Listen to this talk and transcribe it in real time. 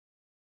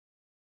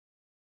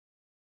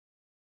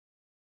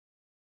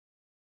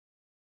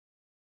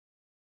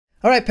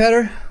All right,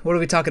 Petter, what are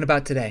we talking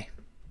about today?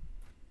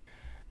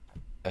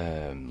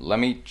 Let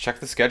me check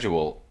the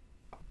schedule.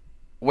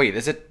 Wait,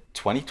 is it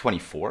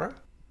 2024?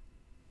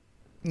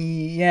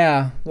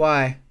 Yeah,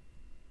 why?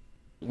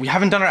 We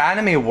haven't done our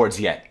anime awards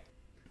yet.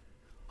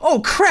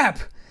 Oh, crap!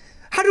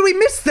 How did we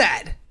miss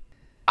that?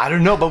 I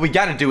don't know, but we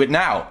gotta do it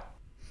now.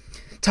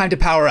 Time to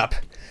power up.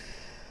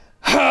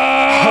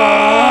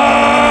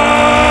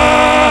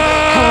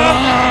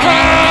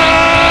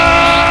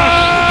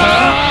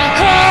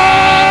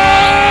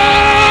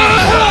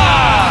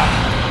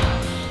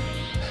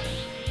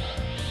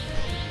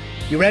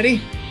 You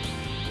ready?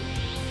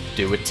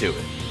 Do it to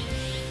it.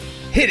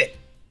 Hit it!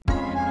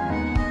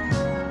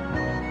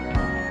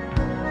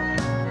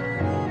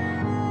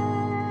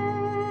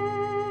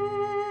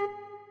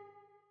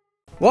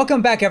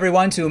 Welcome back,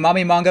 everyone, to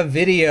Umami Manga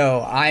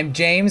Video. I'm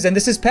James, and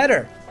this is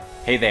Petter.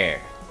 Hey there.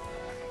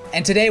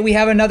 And today we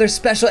have another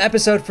special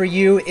episode for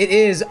you. It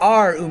is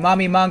our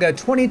Umami Manga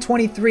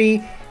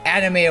 2023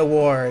 Anime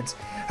Awards.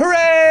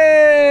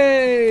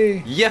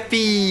 Hooray!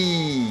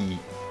 Yippee!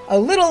 A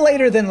little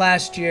later than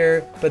last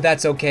year, but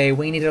that's okay.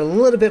 We needed a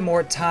little bit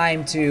more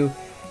time to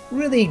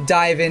really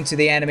dive into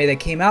the anime that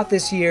came out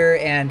this year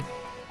and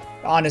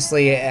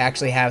honestly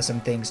actually have some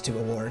things to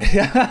award.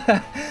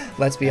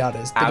 Let's be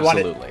honest.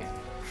 Absolutely.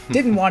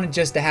 Didn't want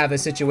just to have a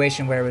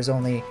situation where it was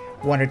only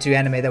one or two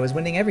anime that was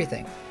winning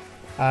everything.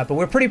 But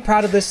we're pretty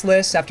proud of this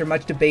list. After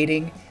much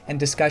debating and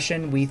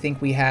discussion, we think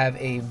we have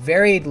a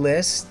varied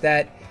list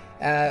that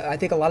I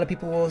think a lot of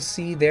people will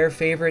see their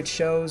favorite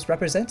shows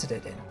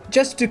represented in.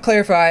 Just to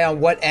clarify on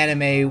what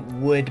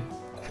anime would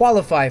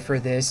qualify for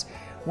this,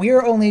 we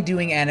are only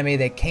doing anime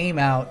that came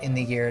out in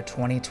the year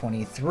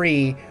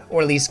 2023,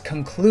 or at least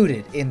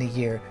concluded in the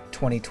year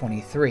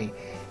 2023.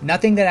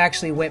 Nothing that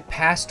actually went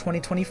past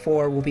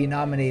 2024 will be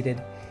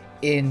nominated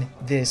in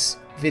this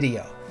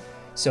video.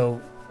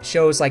 So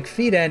shows like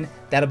Fiden,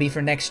 that'll be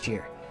for next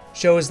year.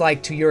 Shows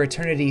like To Your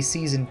Eternity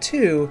Season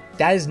 2,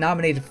 that is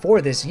nominated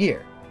for this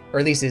year, or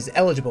at least is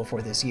eligible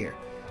for this year.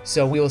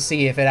 So we will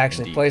see if it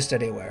actually placed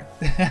anywhere.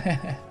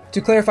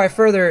 To clarify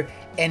further,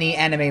 any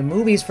anime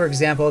movies, for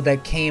example,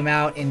 that came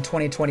out in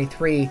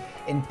 2023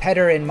 in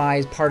Petter and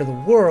my part of the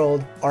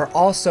world are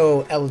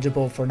also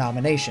eligible for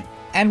nomination.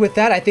 And with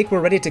that, I think we're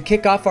ready to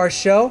kick off our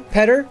show.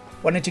 Petter,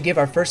 why don't you give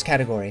our first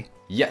category?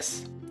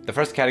 Yes. The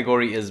first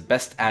category is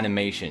Best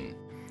Animation.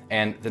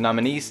 And the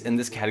nominees in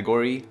this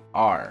category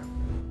are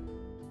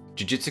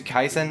Jujutsu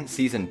Kaisen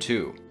Season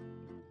 2,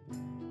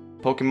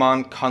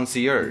 Pokémon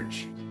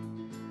Concierge,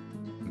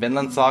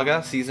 Vinland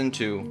Saga Season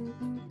 2,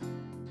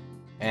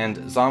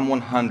 and Zom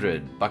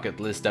 100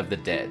 Bucket List of the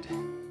Dead.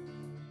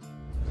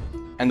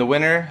 And the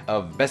winner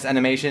of Best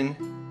Animation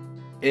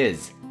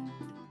is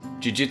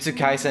Jujutsu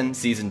Kaisen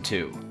Season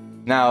 2.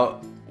 Now,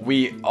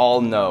 we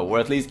all know, or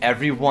at least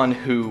everyone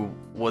who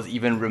was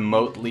even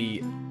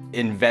remotely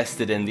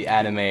invested in the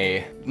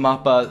anime,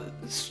 MAPPA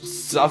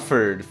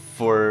suffered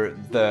for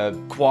the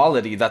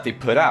quality that they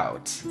put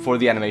out for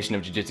the animation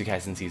of Jujutsu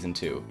Kaisen Season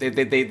 2.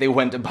 They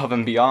went above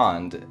and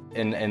beyond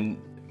in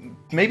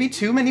maybe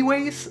too many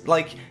ways.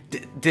 Like,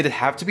 did it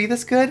have to be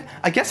this good?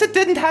 I guess it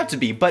didn't have to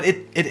be, but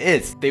it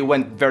is. They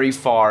went very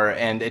far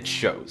and it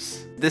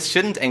shows. This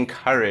shouldn't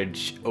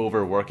encourage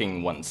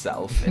overworking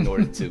oneself in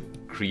order to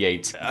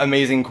create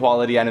amazing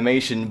quality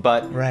animation,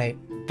 but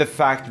the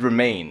fact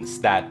remains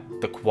that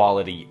the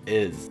quality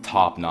is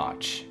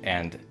top-notch,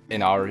 and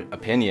in our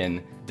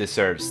opinion,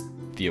 deserves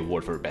the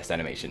award for Best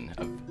Animation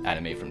of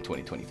Anime from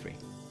 2023.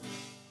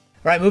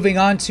 Alright, moving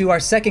on to our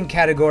second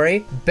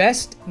category,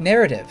 Best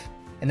Narrative.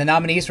 And the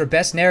nominees for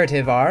Best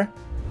Narrative are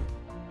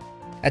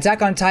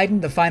Attack on Titan,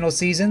 the final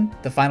season,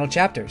 the final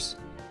chapters.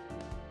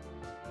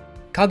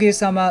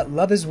 Kaguya-sama,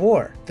 Love is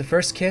War, the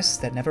first kiss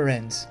that never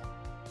ends.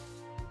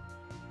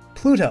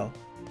 Pluto.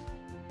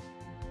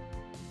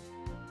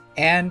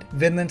 And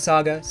Vinland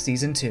Saga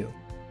Season 2.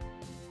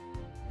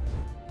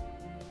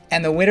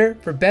 And the winner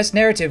for Best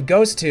Narrative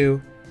goes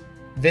to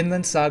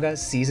Vinland Saga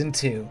Season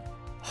 2.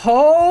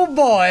 Oh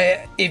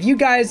boy! If you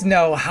guys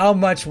know how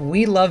much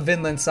we love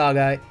Vinland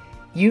Saga,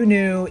 you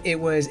knew it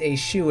was a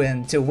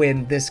shoo-in to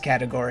win this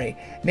category.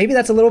 Maybe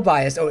that's a little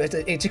biased. Oh,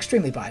 it's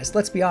extremely biased,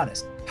 let's be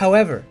honest.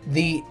 However,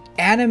 the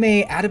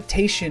anime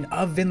adaptation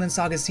of Vinland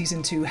Saga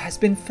Season 2 has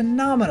been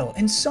phenomenal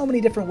in so many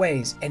different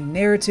ways, and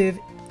narrative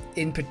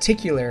in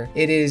particular,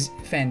 it is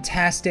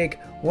fantastic.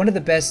 One of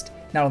the best,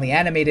 not only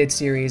animated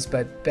series,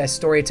 but best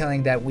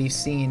storytelling that we've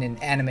seen in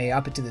anime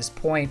up to this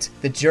point.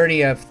 The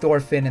journey of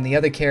Thorfinn and the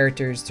other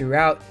characters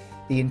throughout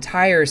the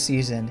entire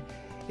season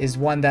is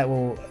one that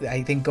will,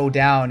 I think, go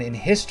down in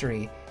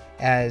history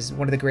as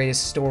one of the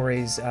greatest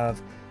stories of,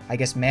 I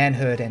guess,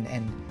 manhood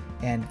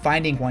and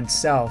finding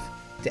oneself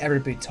to ever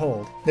be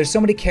told. There's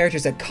so many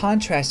characters that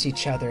contrast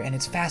each other, and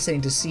it's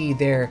fascinating to see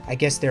their, I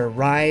guess, their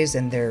rise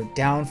and their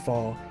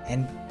downfall,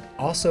 and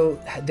also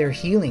their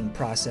healing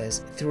process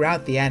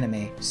throughout the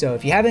anime. So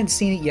if you haven't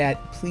seen it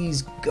yet,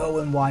 please go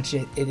and watch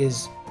it. It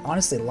is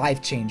honestly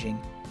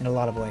life-changing in a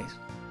lot of ways.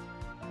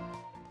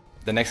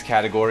 The next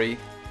category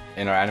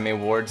in our anime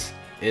awards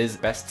is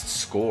best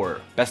score,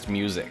 best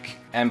music.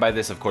 And by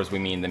this, of course, we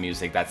mean the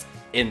music that's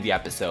in the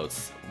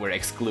episodes. We're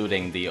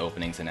excluding the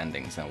openings and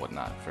endings and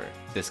whatnot for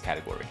this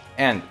category.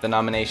 And the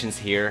nominations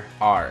here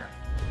are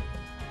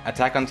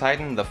Attack on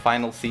Titan, the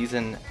final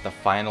season, the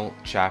final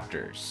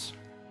chapters.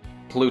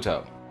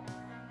 Pluto.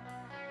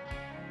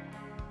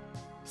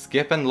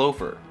 Skip and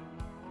Loafer.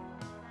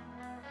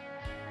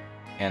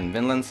 And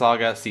Vinland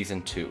Saga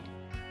Season 2.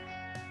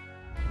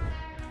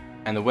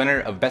 And the winner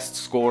of Best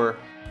Score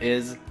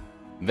is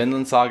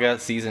Vinland Saga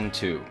Season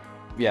 2.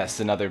 Yes,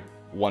 another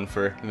one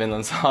for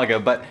Vinland Saga,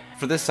 but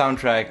for this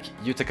soundtrack,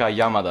 Yutaka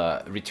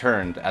Yamada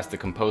returned as the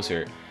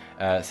composer,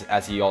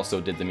 as he also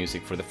did the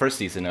music for the first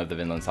season of the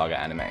Vinland Saga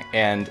anime.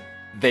 And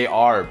they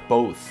are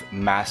both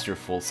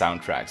masterful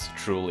soundtracks,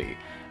 truly.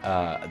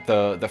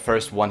 The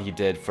first one he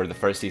did for the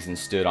first season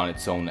stood on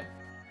its own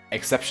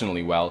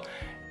exceptionally well,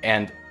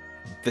 and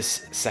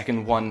this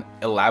second one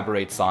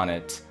elaborates on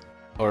it,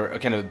 or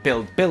kind of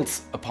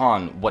builds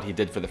upon what he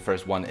did for the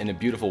first one in a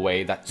beautiful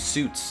way that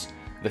suits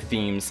the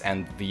themes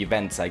and the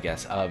events, I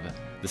guess, of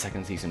the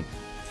second season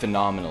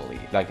phenomenally.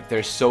 Like,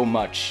 there's so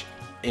much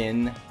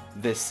in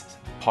this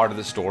part of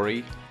the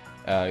story.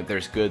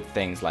 There's good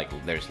things like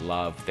there's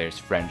love, there's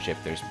friendship,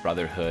 there's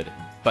brotherhood,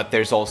 but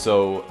there's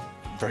also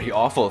very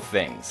awful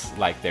things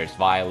like there's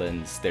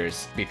violence,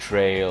 there's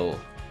betrayal,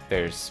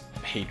 there's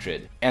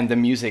hatred. And the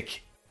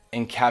music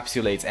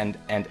encapsulates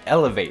and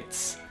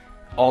elevates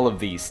all of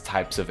these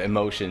types of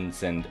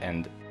emotions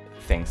and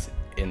things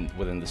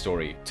within the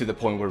story to the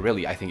point where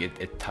really I think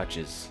it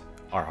touches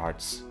our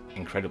hearts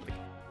incredibly.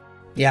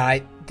 Yeah,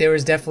 there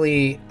was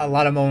definitely a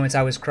lot of moments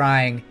I was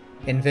crying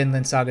in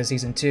Vinland Saga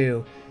Season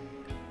 2,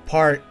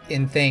 part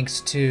in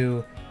thanks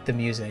to the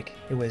music.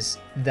 It was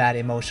that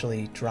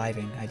emotionally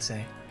driving, I'd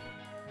say.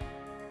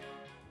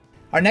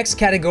 Our next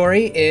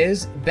category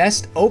is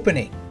Best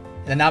Opening.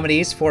 The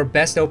nominees for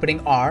Best Opening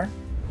are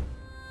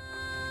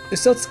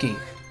Usotsuki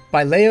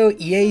by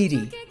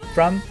Ieiri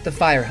from The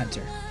Fire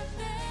Hunter.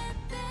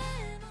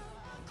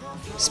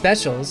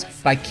 Specials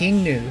by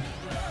King Nu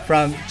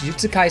from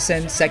Jujutsu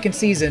Kaisen 2nd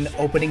Season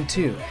Opening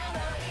 2.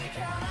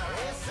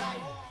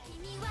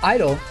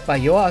 Idol by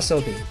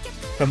YOASOBI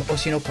from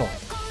Oshi no Ko.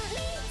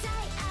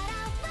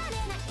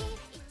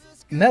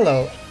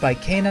 Mellow by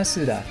Keina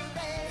Suda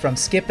from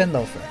Skip and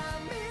Loafer.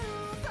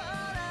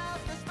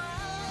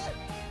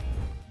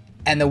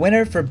 And the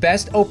winner for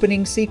Best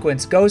Opening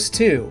Sequence goes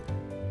to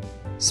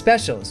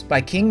Specials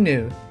by King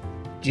Nu,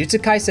 Jujutsu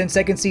Kaisen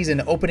 2nd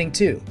Season Opening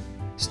 2,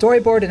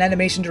 storyboard and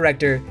animation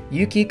director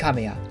Yuki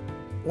Kamiya.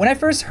 When I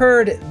first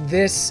heard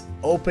this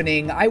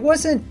opening, I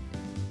wasn't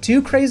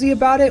too crazy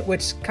about it,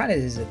 which kind of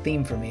is a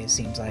theme for me, it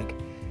seems like.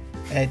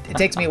 It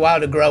takes me a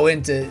while to grow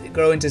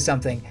into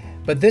something.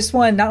 But this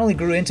one not only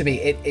grew into me,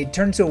 it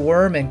turned to a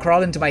worm and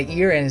crawled into my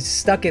ear and is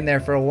stuck in there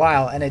for a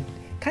while, and it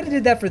kind of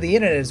did that for the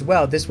internet as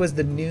well. This was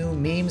the new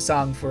meme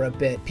song for a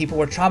bit. People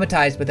were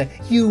traumatized with the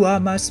 "You are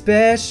my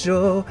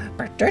special,"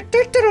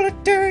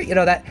 you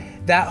know,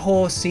 that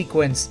whole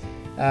sequence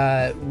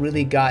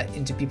really got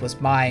into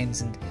people's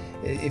minds, and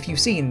if you've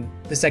seen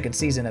the 2nd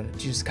season of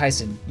Jujutsu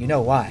Kaisen, you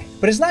know why.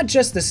 But it's not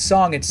just the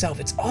song itself,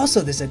 it's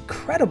also this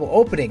incredible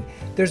opening.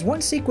 There's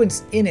one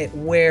sequence in it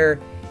where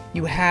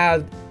you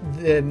have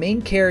the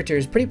main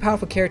characters, pretty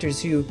powerful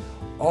characters, who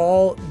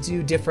all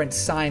do different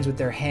signs with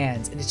their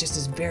hands, and it's just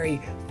this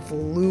very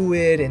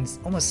fluid and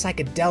almost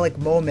psychedelic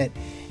moment,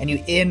 and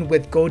you end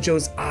with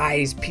Gojo's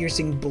eyes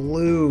piercing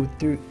blue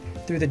through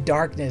the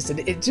darkness, and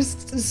it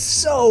just is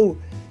so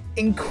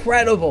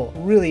incredible.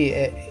 Really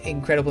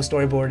incredible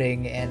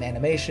storyboarding and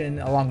animation,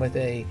 along with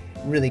a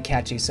really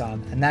catchy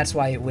song, and that's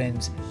why it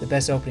wins the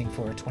best opening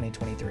for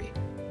 2023.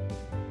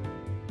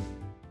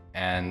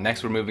 And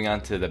next we're moving on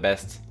to the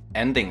best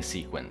ending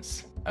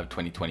sequence of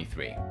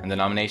 2023, and the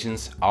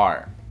nominations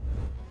are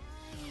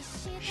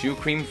Shoe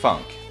Cream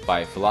Funk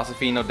by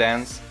Philosophy No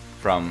Dance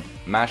from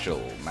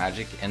Mashle,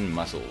 Magic and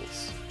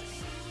Muscles.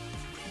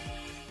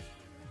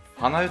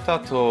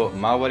 Hanauta to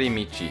Mawari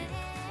Michi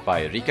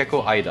by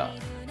Rikako Aida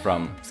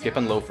from Skip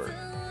and Loafer.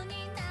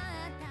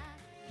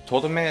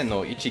 Todome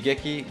no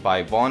Ichigeki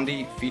by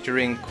Bondi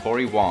featuring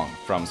Cory Wong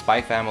from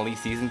Spy Family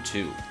Season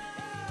 2.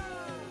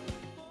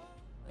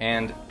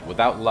 And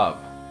Without Love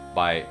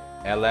by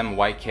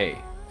LMYK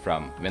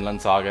from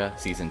Vinland Saga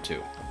Season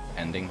 2,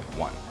 Ending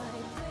 1.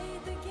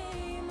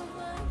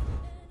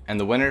 And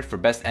the winner for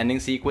Best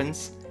Ending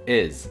Sequence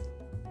is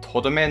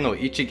Todome no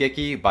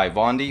Ichigeki by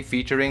Bondi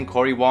featuring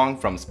Cory Wong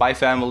from Spy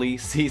Family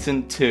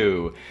Season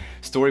 2.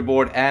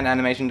 Storyboard and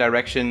animation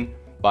direction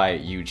by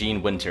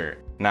Eugene Winter.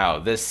 Now,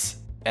 this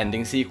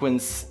ending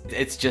sequence,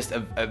 it's just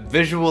a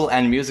visual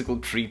and musical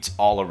treat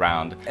all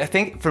around. I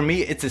think for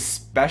me, it's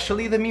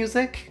especially the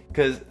music,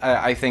 because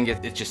I think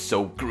it's just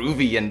so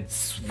groovy and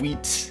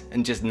sweet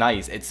and just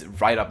nice. It's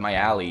right up my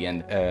alley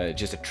and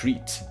just a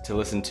treat to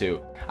listen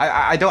to.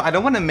 I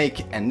don't want to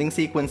make ending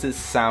sequences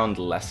sound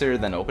lesser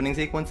than opening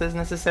sequences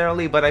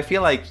necessarily, but I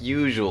feel like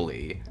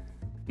usually,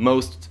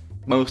 most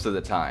of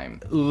the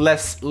time,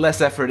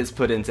 less effort is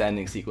put into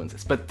ending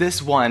sequences. But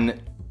this one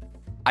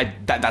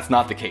That's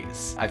not the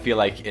case. I feel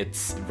like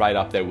it's right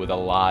up there with a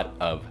lot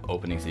of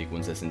opening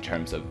sequences in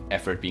terms of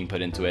effort being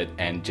put into it,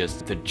 and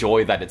just the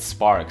joy that it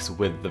sparks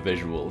with the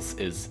visuals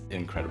is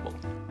incredible.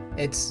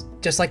 It's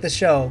just like the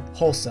show,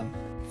 wholesome.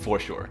 For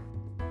sure.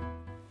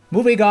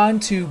 Moving on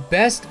to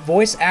Best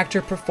Voice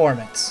Actor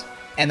Performance.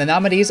 And the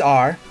nominees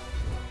are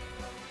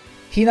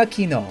Hina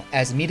Kino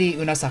as Miri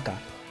Unasaka,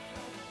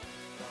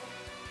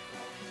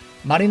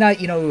 Marina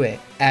Inoue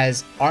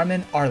as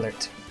Armin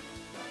Arlert,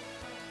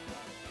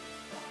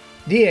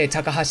 Rie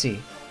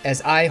Takahashi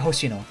as Ai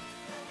Hoshino,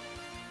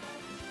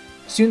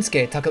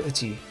 Shunsuke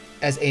Takauchi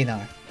as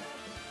Einar.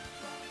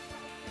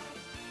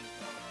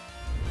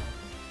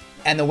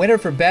 And the winner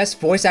for Best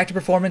Voice Actor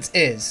Performance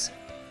is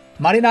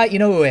Marina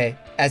Inoue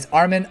as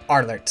Armin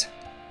Arlert.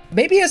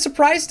 Maybe a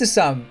surprise to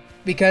some,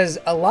 because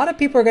a lot of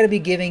people are going to be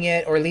giving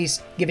it, or at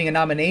least giving a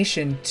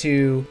nomination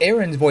to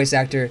Aaron's voice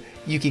actor,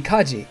 Yuki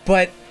Kaji.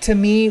 But to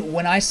me,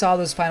 when I saw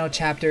those final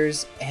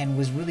chapters and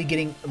was really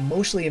getting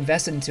emotionally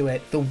invested into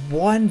it, the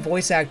one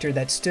voice actor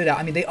that stood out,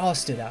 I mean, they all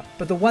stood out,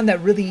 but the one that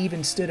really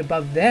even stood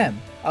above them,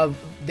 of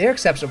their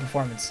exceptional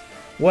performance,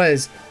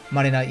 was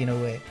Marina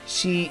Inoue.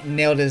 She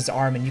nailed it as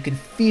Armin. You can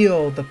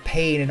feel the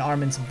pain in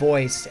Armin's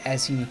voice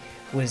as he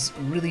was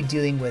really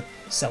dealing with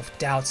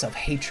self-doubt,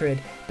 self-hatred,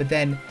 but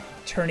then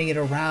turning it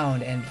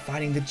around and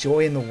finding the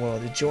joy in the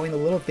world, enjoying the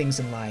little things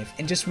in life.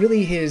 And just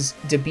really his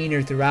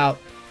demeanor throughout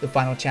the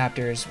final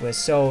chapters was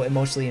so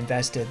emotionally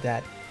invested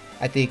that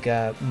I think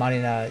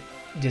Marina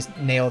just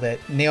nailed it.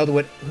 Nailed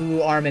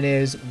who Armin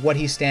is, what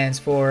he stands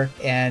for,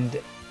 and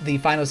the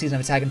final season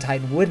of Attack on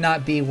Titan would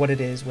not be what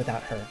it is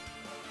without her.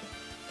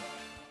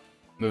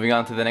 Moving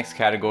on to the next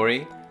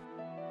category,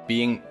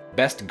 being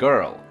Best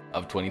Girl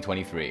of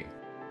 2023.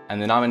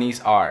 And the nominees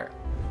are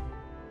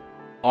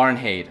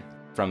Arnheid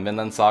from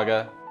Vinland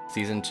Saga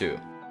Season 2,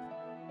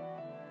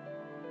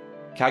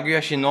 Kaguya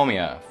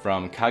Shinomiya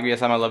from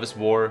Kaguya-sama Love is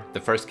War, The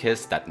First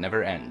Kiss That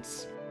Never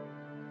Ends,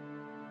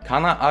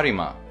 Kana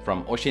Arima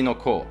from Oshi no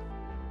Ko,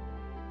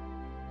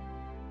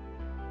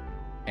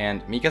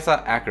 and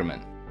Mikasa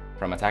Ackerman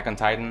from Attack on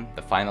Titan,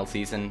 The Final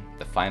Season,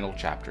 The Final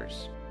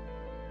Chapters.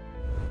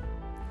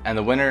 And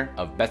the winner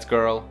of Best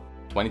Girl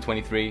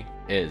 2023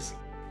 is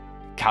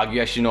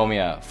Kaguya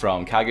Shinomiya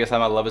from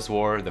Kaguya-sama Love is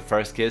War, The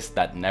First Kiss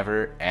That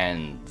Never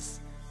Ends.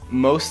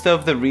 Most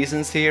of the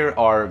reasons here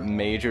are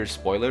major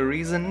spoiler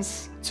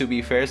reasons, to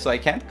be fair, so I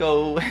can't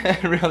go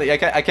really,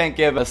 I can't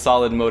give a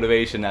solid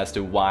motivation as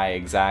to why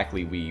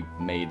exactly we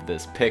made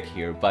this pick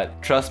here,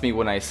 but trust me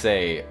when I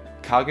say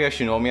Kaguya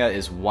Shinomiya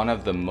is one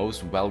of the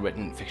most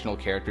well-written fictional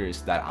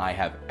characters that I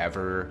have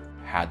ever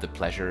had the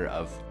pleasure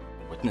of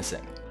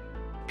witnessing.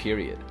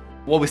 Period.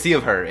 What we see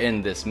of her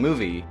in this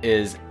movie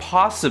is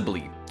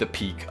possibly the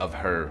peak of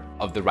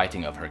the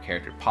writing of her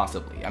character,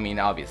 possibly. I mean,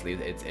 obviously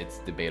it's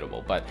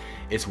debatable, but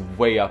it's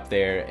way up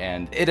there,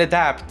 and it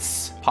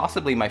adapts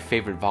possibly my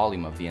favorite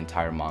volume of the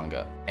entire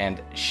manga,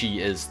 and she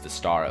is the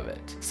star of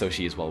it, so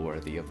she is well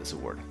worthy of this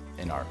award,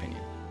 in our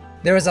opinion.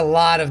 There was a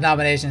lot of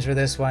nominations for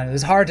this one. It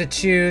was hard to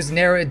choose,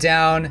 narrow it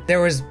down.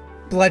 There was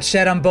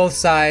bloodshed on both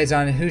sides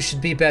on who should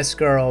be Best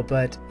Girl,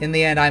 but in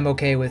the end, I'm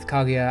okay with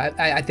Kaguya.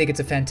 I think it's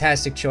a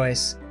fantastic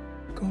choice.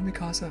 Go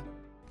Mikasa.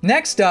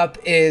 Next up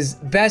is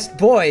Best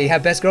Boy. You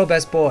have Best Girl,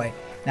 Best Boy.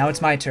 Now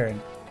it's my turn.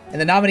 And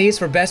the nominees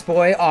for Best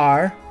Boy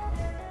are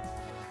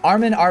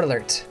Armin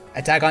Arlert,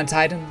 Attack on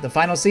Titan, The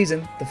Final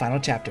Season, The Final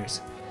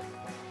Chapters,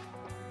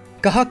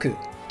 Kahaku,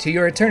 To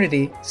Your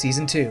Eternity,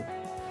 Season 2,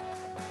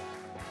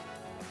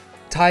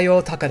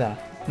 Taiyo Takada,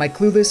 My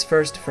Clueless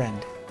First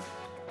Friend,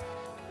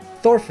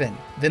 Thorfinn,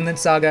 Vinland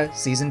Saga,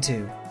 Season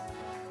 2.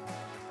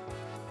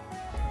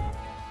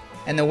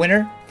 And the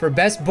winner for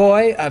Best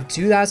Boy of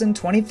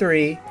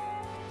 2023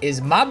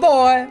 is my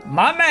boy,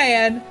 my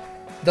man,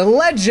 the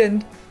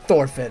legend,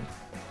 Thorfinn.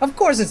 Of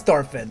course it's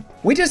Thorfinn.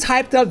 We just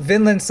hyped up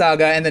Vinland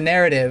Saga and the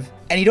narrative,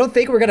 and you don't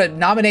think we're gonna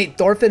nominate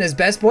Thorfinn as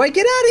Best Boy?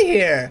 Get out of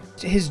here!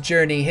 His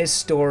journey, his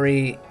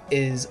story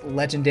is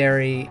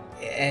legendary,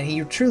 and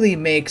he truly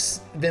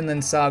makes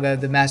Vinland Saga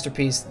the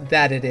masterpiece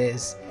that it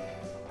is.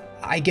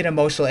 I get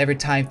emotional every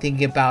time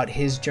thinking about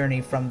his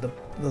journey from the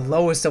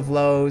lowest of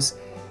lows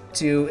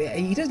to,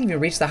 he doesn't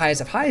even reach the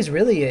highest of highs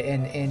really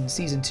in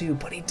season 2,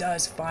 but he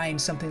does find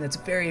something that's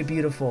very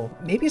beautiful.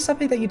 Maybe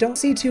something that you don't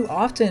see too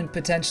often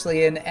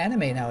potentially in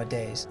anime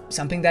nowadays.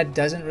 Something that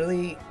doesn't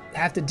really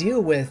have to deal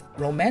with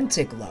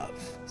romantic love.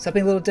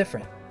 Something a little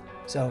different.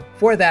 So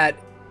for that,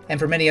 and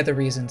for many other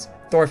reasons,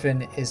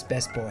 Thorfinn is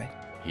Best Boy.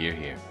 Hear,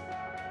 hear.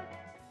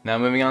 Now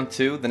moving on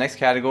to the next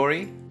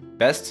category,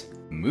 Best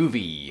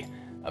Movie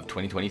of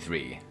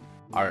 2023.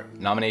 Our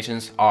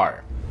nominations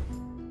are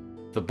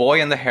The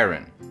Boy and the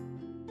Heron,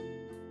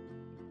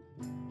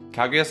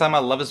 Kaguya-sama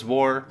Love is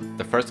War,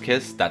 The First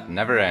Kiss That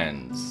Never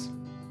Ends,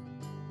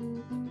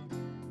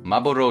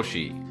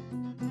 Maboroshi,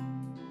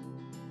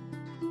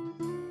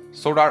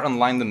 Sword Art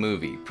Online the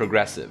Movie,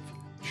 Progressive,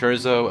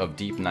 Scherzo of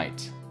Deep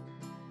Night.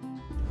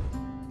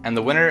 And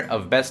the winner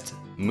of Best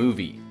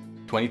Movie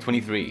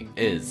 2023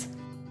 is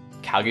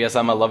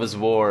Kaguya-sama Love is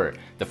War,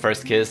 The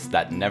First Kiss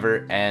That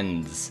Never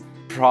Ends.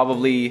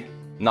 Probably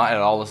Not at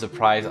all a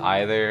surprise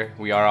either.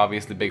 We are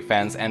obviously big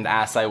fans, and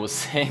as I was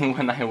saying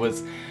when I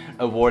was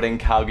awarding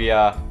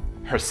Kaguya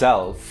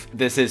herself,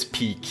 this is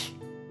peak,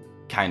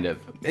 kind of.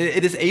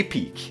 It is a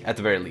peak, at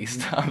the very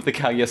least, of the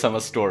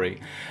Kaguya-sama story.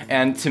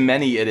 And to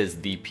many, it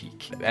is the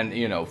peak. And,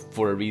 you know,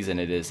 for a reason,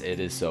 it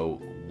is so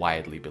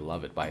widely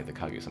beloved by the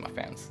Kaguya-sama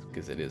fans,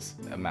 because it is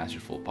a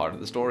masterful part of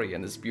the story,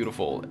 and it's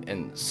beautiful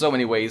in so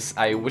many ways.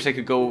 I wish I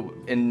could go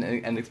in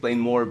and explain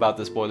more about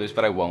the spoilers,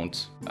 but I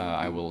won't.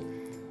 I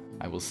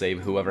will save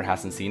whoever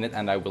hasn't seen it,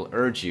 and I will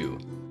urge you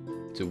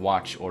to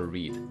watch or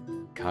read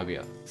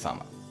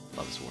Kaguya-sama,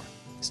 Love is War.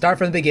 Start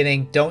from the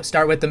beginning. Don't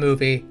start with the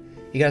movie.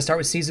 You gotta start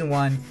with season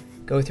 1.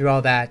 Go through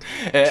all that.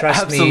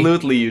 Trust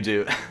Absolutely, you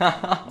do.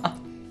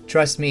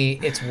 Trust me,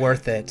 it's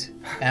worth it.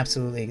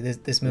 Absolutely.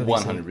 This movie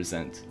is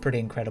 100%. pretty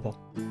incredible.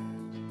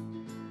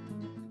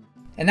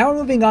 And now we're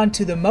moving on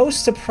to the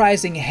most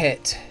surprising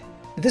hit.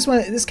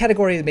 This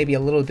category is maybe a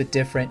little bit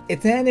different.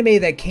 It's an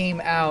anime that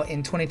came out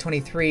in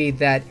 2023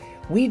 that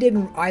we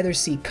didn't either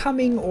see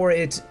coming or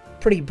it's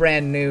pretty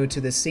brand new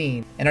to the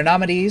scene. And our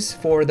nominees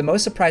for the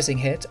most surprising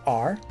hit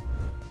are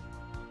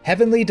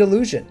Heavenly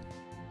Delusion,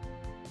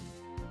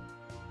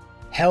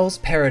 Hell's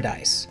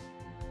Paradise,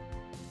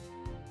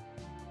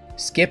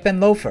 Skip and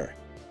Loafer,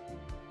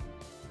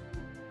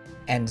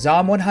 and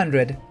Zom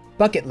 100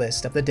 Bucket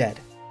List of the Dead.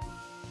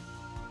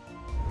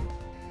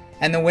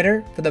 And the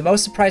winner for the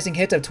most surprising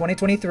hit of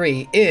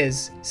 2023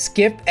 is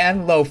Skip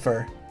and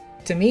Loafer.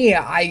 To me,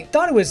 I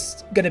thought it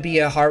was going to be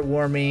a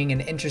heartwarming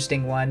and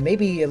interesting one,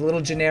 maybe a little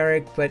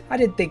generic, but I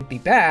didn't think it'd be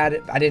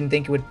bad. I didn't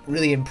think it would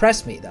really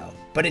impress me though,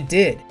 but it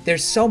did.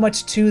 There's so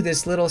much to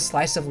this little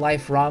slice of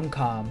life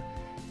rom-com.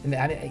 Do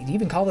you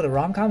even call it a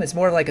rom-com? It's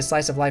more like a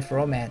slice of life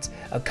romance,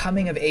 a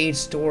coming of age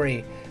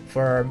story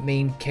for our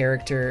main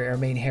character, our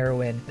main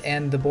heroine,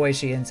 and the boy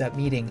she ends up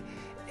meeting.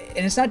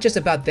 And it's not just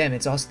about them,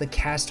 it's also the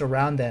cast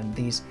around them,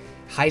 these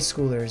high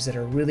schoolers that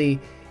are really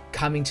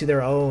coming to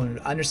their own,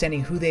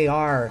 understanding who they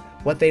are,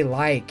 what they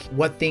like,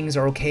 what things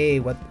are okay,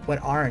 what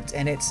aren't.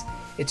 And it's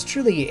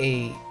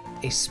truly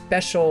a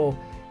special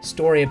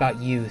story about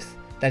youth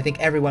that I think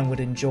everyone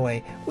would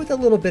enjoy, with a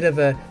little bit of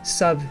a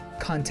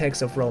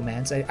sub-context of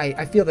romance.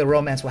 I feel that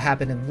romance will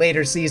happen in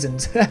later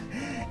seasons.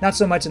 Not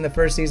so much in the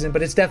first season, but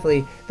there's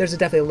definitely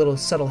a little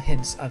subtle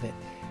hints of it.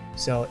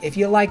 So if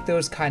you like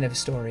those kind of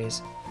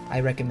stories,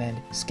 I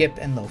recommend Skip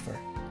and Loafer.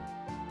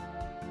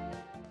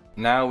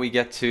 Now we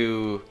get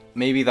to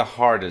maybe the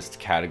hardest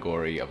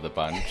category of the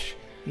bunch.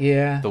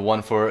 Yeah. The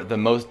one for the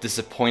most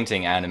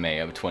disappointing anime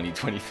of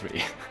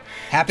 2023.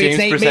 Happy James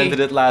it's ain't presented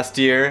me. it last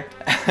year.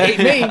 Ain't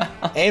me.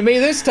 Ain't me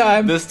this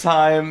time. This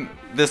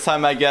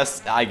time I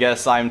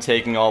guess I'm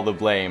taking all the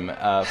blame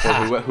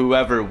for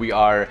whoever we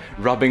are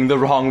rubbing the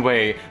wrong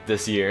way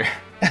this year.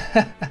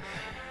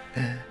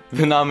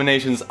 The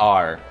nominations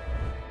are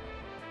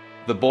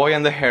The Boy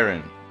and the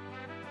Heron,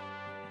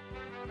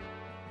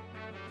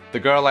 The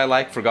Girl I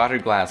Like Forgot Her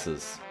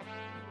Glasses,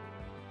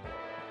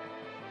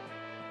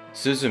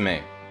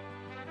 Suzume,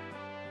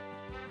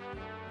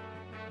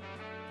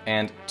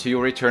 and To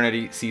Your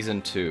Eternity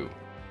Season 2.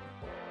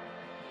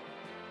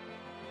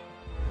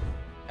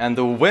 And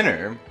the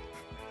winner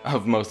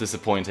of most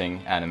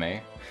disappointing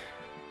anime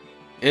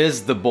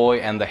is The Boy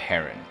and the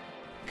Heron.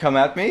 Come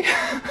at me?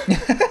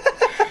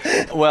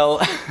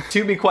 Well,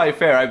 to be quite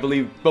fair, I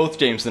believe both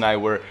James and I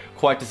were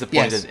quite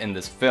disappointed in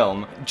this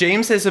film.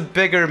 James is a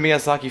bigger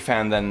Miyazaki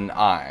fan than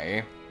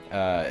I,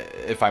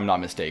 if I'm not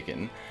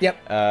mistaken.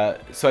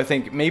 Yep. So I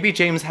think maybe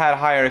James had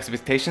higher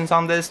expectations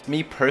on this.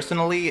 Me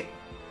personally,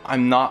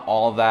 I'm not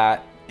all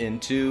that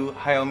into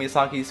Hayao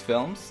Miyazaki's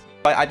films.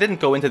 But I didn't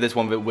go into this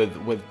one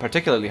with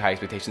particularly high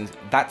expectations.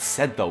 That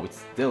said though,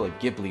 it's still a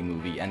Ghibli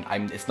movie,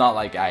 and it's not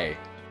like I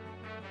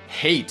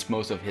hate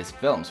most of his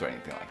films or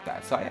anything like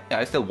that. So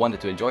I still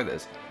wanted to enjoy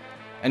this.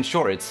 And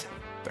sure, it's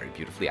very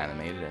beautifully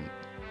animated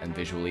and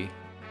visually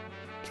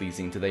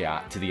pleasing to the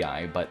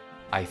eye, but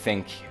I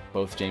think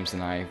both James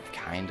and I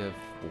kind of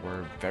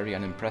were very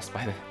unimpressed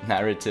by the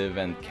narrative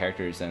and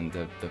characters and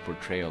the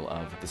portrayal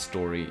of the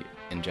story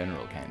in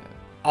general, kind of.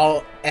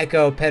 I'll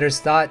echo Peter's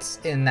thoughts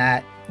in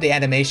that the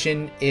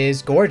animation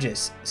is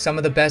gorgeous. Some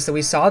of the best that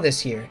we saw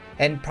this year,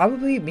 and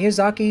probably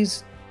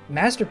Miyazaki's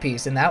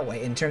masterpiece in that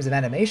way in terms of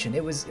animation.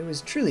 It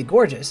was truly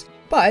gorgeous,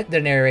 but the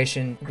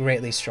narration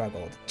greatly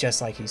struggled,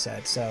 just like he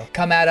said. So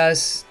come at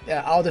us.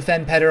 I'll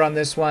defend Peter on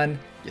this one.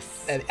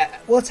 Yes.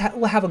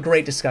 We'll have a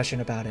great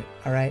discussion about it.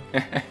 All right.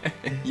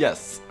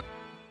 Yes.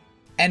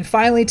 And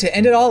finally, to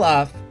end it all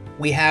off,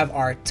 we have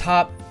our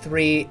top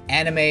 3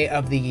 anime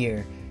of the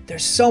year.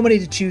 There's so many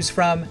to choose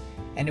from,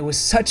 and it was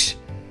such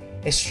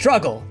a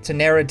struggle to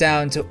narrow it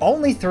down to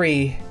only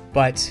 3,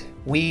 but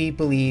we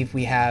believe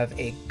we have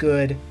a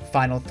good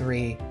final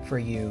 3 for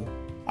you.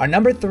 Our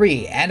number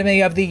 3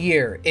 anime of the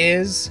year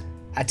is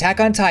Attack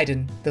on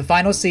Titan, the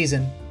final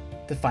season,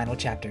 the final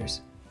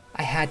chapters.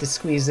 I had to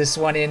squeeze this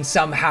one in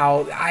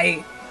somehow.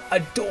 I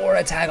adore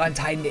Attack on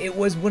Titan. It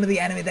was one of the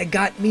anime that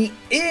got me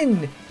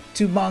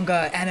into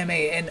manga, anime,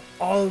 and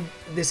all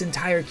this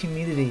entire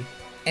community.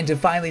 And to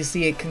finally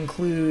see it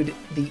conclude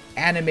the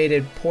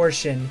animated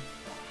portion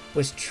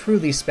was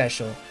truly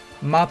special.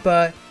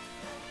 Mappa,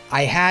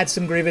 I had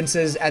some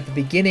grievances at the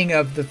beginning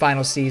of the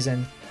final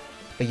season,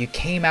 but you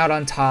came out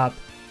on top.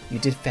 You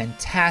did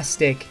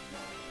fantastic.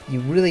 You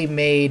really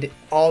made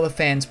all the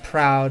fans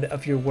proud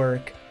of your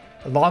work,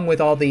 along with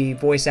all the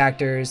voice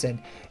actors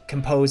and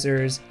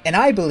composers. And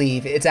I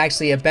believe it's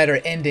actually a better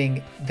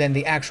ending than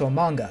the actual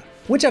manga,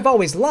 which I've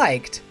always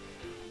liked,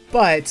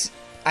 but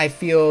I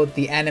feel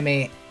the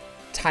anime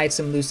tied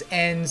some loose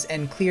ends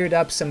and cleared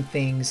up some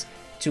things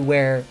to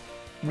where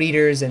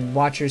readers and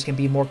watchers can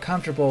be more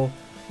comfortable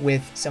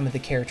with some of the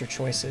character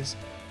choices.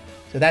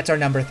 So that's our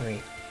number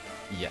 3.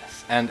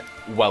 Yes, and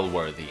well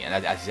worthy. And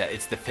as you said,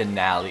 it's the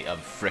finale of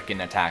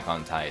frickin' Attack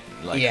on Titan.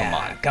 Like,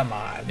 yeah, come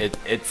on.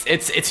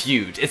 It's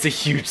huge. It's a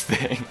huge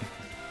thing.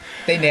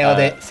 They nailed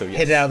it. So yes,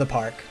 hit it out of the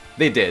park.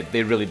 They did.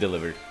 They really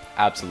delivered.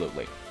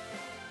 Absolutely.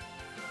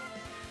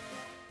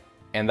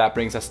 And that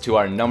brings us to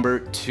our number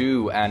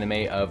 2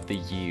 anime of the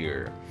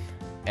year.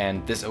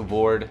 And this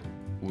award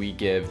we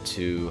give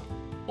to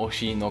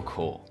Oshi no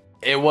Ko.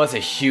 It was a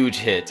huge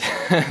hit,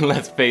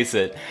 let's face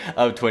it,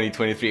 of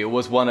 2023. It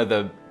was one of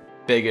the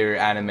bigger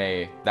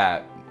anime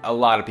that a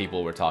lot of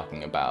people were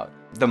talking about.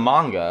 The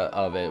manga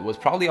of it was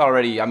probably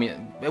already, I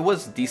mean, it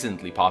was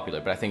decently popular,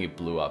 but I think it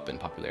blew up in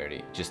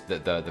popularity, just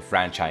the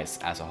franchise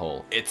as a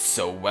whole. It's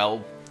so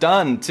well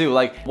done too.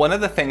 Like, one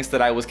of the things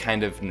that I was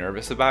kind of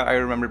nervous about, I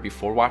remember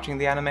before watching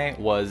the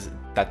anime, was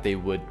that they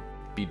would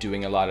be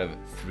doing a lot of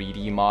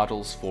 3D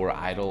models for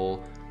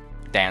idol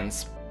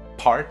dance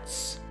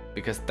parts,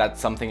 because that's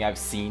something I've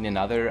seen in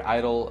other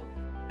idol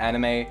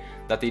anime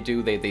that they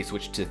do. They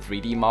switch to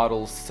 3D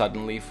models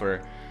suddenly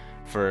for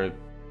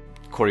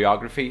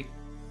choreography,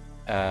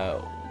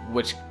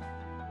 which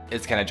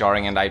is kind of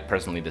jarring, and I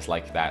personally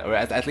dislike that, or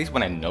at least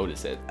when I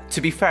notice it.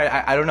 To be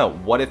fair, I don't know,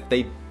 what if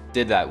they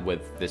did that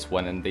with this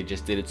one and they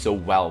just did it so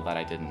well that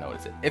I didn't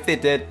notice it? If they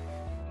did,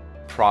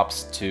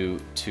 props to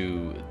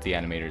the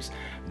animators,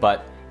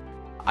 but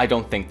I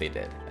don't think they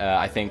did.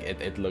 I think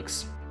it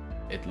looks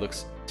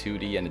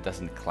 2D and it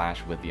doesn't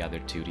clash with the other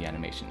 2D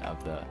animation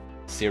of the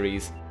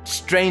series.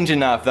 Strange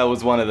enough, that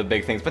was one of the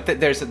big things, but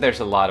there's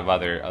a lot of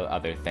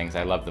other things.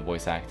 I love the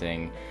voice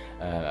acting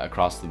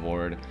across the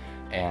board,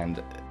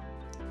 and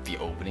the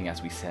opening,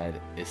 as we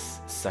said, is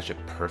such a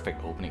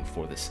perfect opening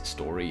for this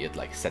story. It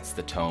like sets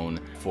the tone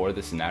for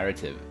this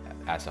narrative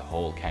as a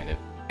whole, kind of.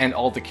 And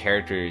all the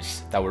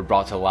characters that were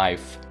brought to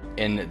life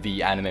in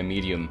the anime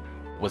medium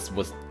was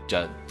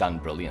just done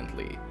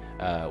brilliantly.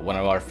 One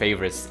of our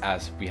favorites,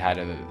 as we had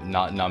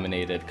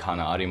nominated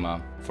Kana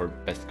Arima for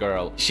Best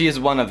Girl. She is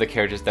one of the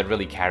characters that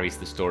really carries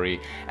the story,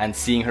 and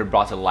seeing her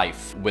brought to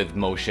life with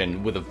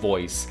motion, with a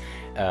voice,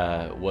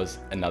 was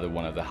another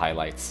one of the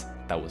highlights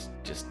that was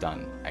just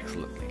done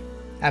excellently.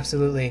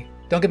 Absolutely.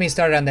 Don't get me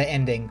started on the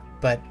ending,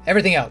 but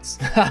everything else,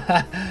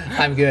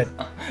 I'm good.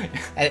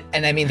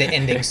 And I mean the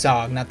ending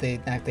song, not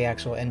the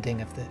actual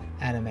ending of the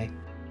anime.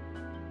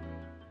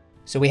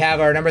 So we have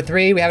our number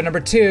 3, we have number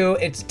 2.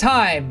 It's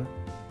time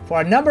for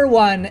our number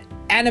 1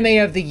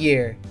 anime of the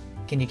year.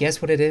 Can you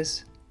guess what it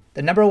is?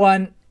 The number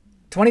 1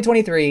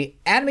 2023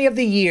 anime of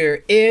the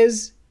year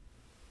is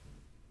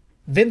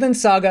Vinland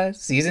Saga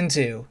Season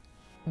 2.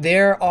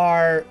 There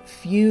are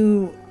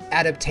few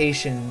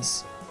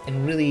adaptations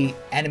and really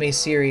anime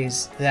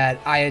series that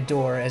I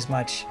adore as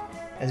much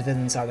as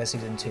Vinland Saga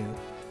Season 2.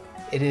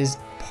 It is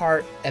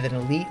part of an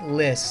elite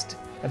list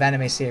of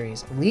anime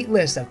series, elite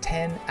list of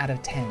 10 out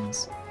of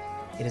 10s.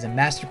 It is a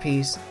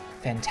masterpiece,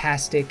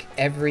 fantastic.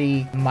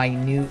 Every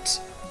minute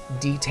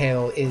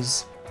detail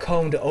is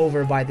combed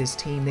over by this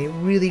team. They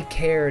really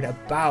cared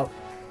about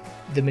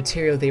the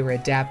material they were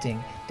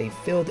adapting. They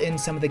filled in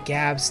some of the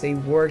gaps. They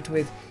worked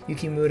with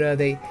Yukimura.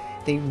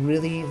 They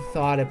really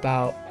thought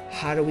about,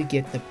 how do we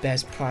get the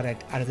best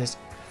product out of this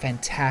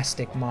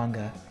fantastic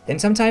manga? And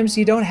sometimes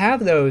you don't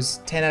have those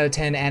 10 out of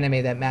 10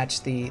 anime that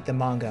match the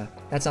manga.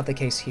 That's not the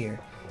case here.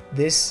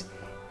 This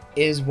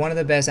is one of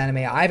the best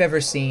anime I've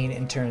ever seen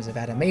in terms of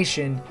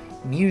animation,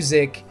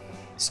 music,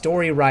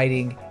 story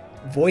writing,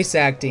 voice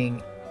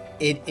acting.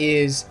 It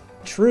is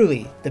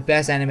truly the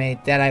best anime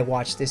that I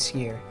watched this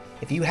year.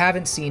 If you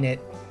haven't seen it,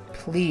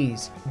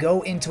 please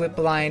go into it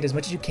blind as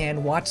much as you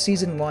can. Watch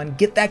Season 1,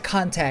 get that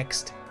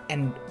context,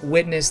 and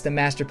witness the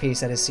masterpiece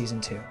that is Season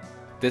 2.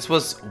 This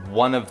was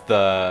one of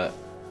the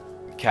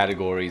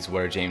categories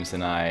where James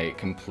and I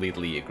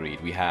completely agreed.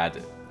 We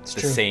had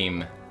the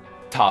same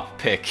top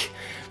pick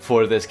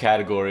for this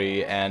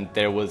category, and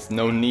there was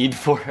no need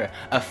for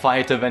a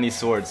fight of any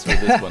sorts for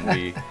this one.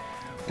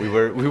 We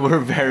were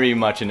very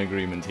much in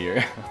agreement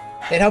here.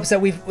 It helps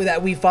that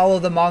we follow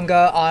the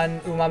manga on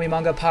Umami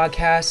Manga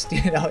podcast.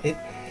 You know,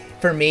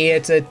 for me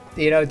it's a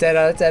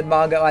dead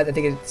manga. I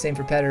think it's the same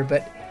for Petter,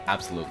 but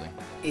absolutely.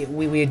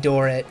 We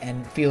adore it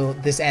and feel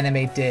this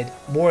anime did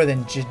more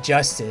than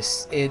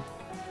justice. It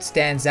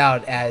stands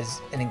out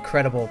as an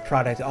incredible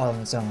product all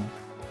on its own.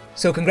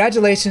 So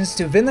congratulations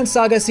to Vinland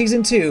Saga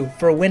Season 2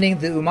 for winning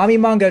the Umami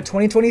Manga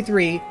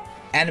 2023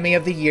 Anime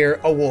of the Year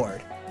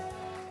award.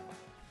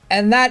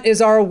 And that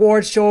is our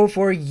award show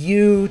for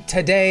you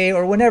today,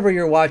 or whenever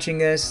you're watching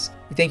this.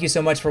 Thank you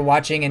so much for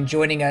watching and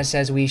joining us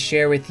as we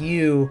share with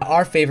you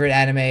our favorite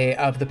anime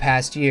of the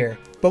past year.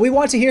 But we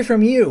want to hear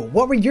from you.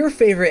 What were your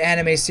favorite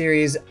anime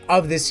series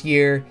of this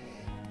year?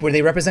 Were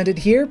they represented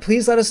here?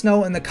 Please let us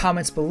know in the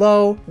comments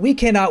below. We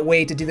cannot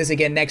wait to do this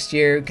again next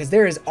year because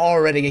there is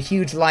already a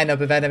huge lineup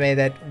of anime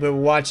that we're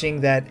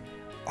watching that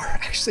are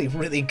actually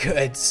really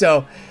good.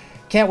 So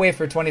can't wait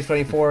for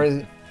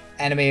 2024's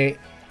Anime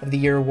of the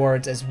Year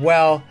awards as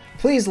well.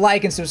 Please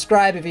like and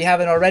subscribe if you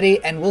haven't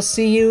already, and we'll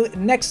see you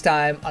next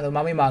time on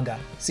Umami Manga.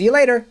 See you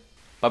later!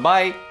 Bye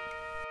bye!